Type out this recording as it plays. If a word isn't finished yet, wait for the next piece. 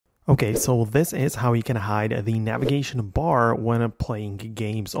Okay, so this is how you can hide the navigation bar when playing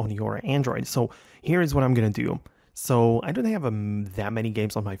games on your Android. So here is what I'm going to do. So I don't have that many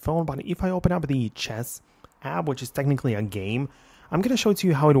games on my phone, but if I open up the chess app, which is technically a game, I'm going to show it to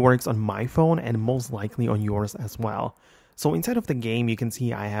you how it works on my phone and most likely on yours as well. So inside of the game, you can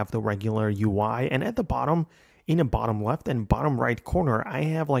see I have the regular UI, and at the bottom, in the bottom left and bottom right corner, I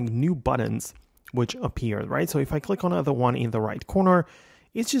have like new buttons which appear, right? So if I click on the one in the right corner,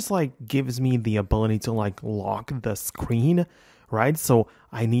 it's just like gives me the ability to like lock the screen, right? So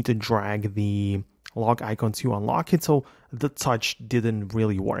I need to drag the lock icon to unlock it. So the touch didn't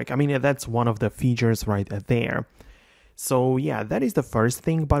really work. I mean, that's one of the features right there. So yeah, that is the first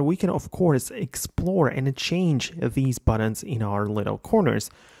thing, but we can of course explore and change these buttons in our little corners.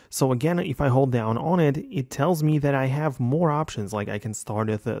 So again, if I hold down on it, it tells me that I have more options, like I can start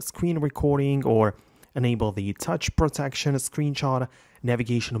with a screen recording or enable the touch protection, screenshot,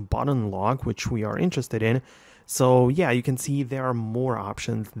 navigation button lock, which we are interested in. So yeah, you can see there are more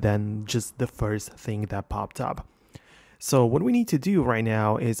options than just the first thing that popped up. So what we need to do right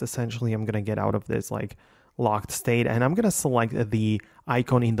now is essentially I'm going to get out of this like locked state and I'm going to select the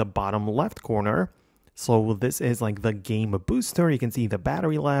icon in the bottom left corner. So this is like the game booster. You can see the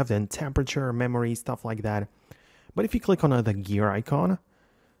battery left and temperature, memory, stuff like that. But if you click on the gear icon,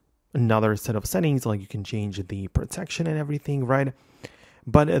 another set of settings, like you can change the protection and everything, right?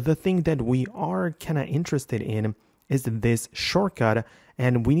 But the thing that we are kind of interested in is this shortcut,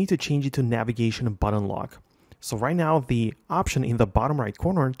 and we need to change it to navigation button lock. So right now the option in the bottom right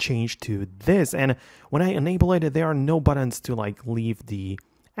corner changed to this, and when I enable it, there are no buttons to like leave the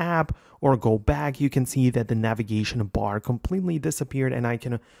app or go back. You can see that the navigation bar completely disappeared and I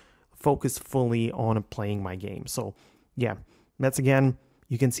can focus fully on playing my game. So yeah, that's again,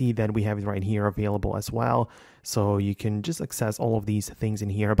 you can see that we have it right here available as well. So you can just access all of these things in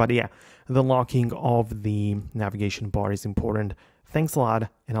here. But yeah, the locking of the navigation bar is important. Thanks a lot,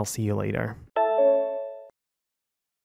 and I'll see you later.